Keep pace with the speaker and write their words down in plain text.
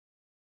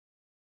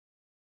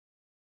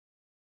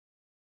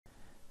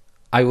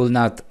I will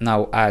not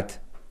now add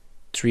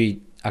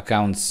 3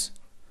 accounts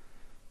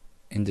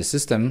in the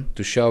system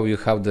to show you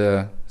how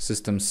the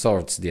system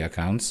sorts the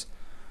accounts.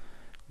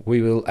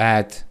 We will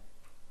add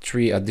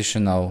 3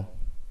 additional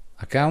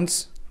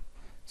accounts,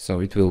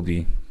 so it will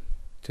be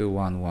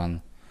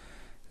 2110-10,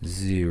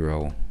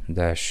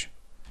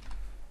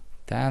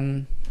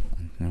 and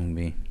it will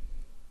be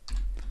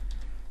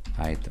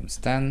items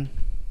 10,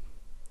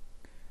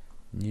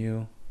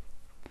 new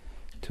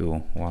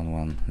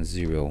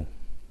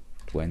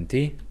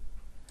 211020,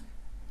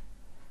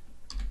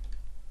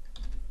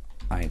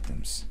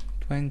 items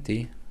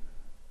 20,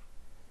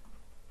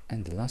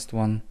 and the last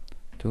one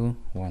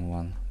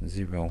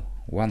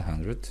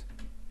 2110-100,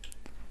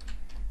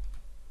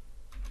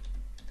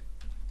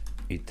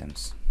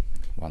 items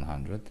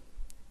 100.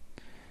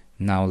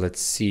 Now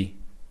let's see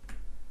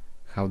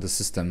how the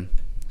system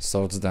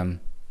sorts them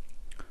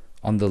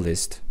on the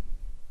list.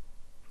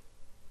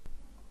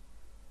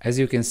 As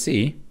you can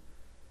see,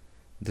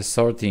 the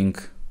sorting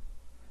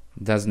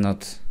does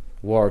not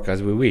work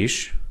as we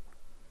wish.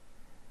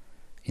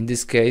 In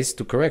this case,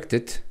 to correct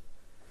it,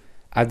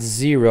 add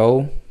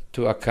 0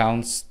 to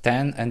accounts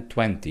 10 and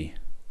 20.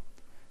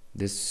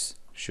 This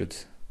should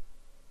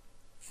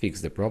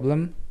fix the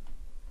problem.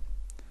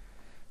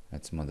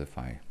 Let's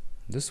modify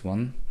this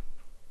one.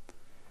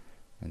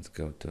 Let's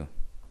go to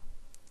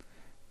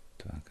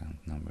account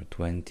number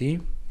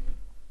 20.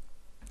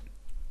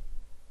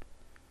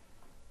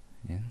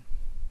 Yeah.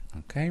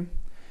 Okay.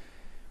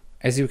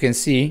 As you can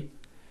see,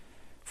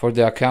 for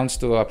the accounts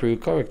to appear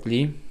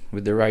correctly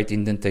with the right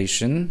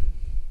indentation,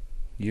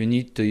 you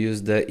need to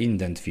use the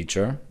indent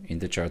feature in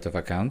the chart of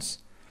accounts.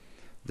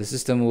 The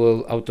system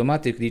will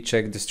automatically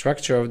check the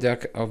structure of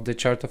the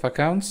chart of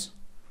accounts,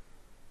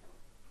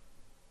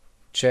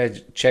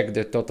 check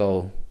the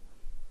total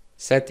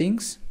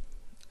settings,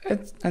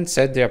 and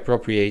set the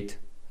appropriate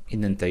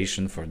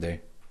indentation for the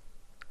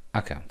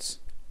accounts.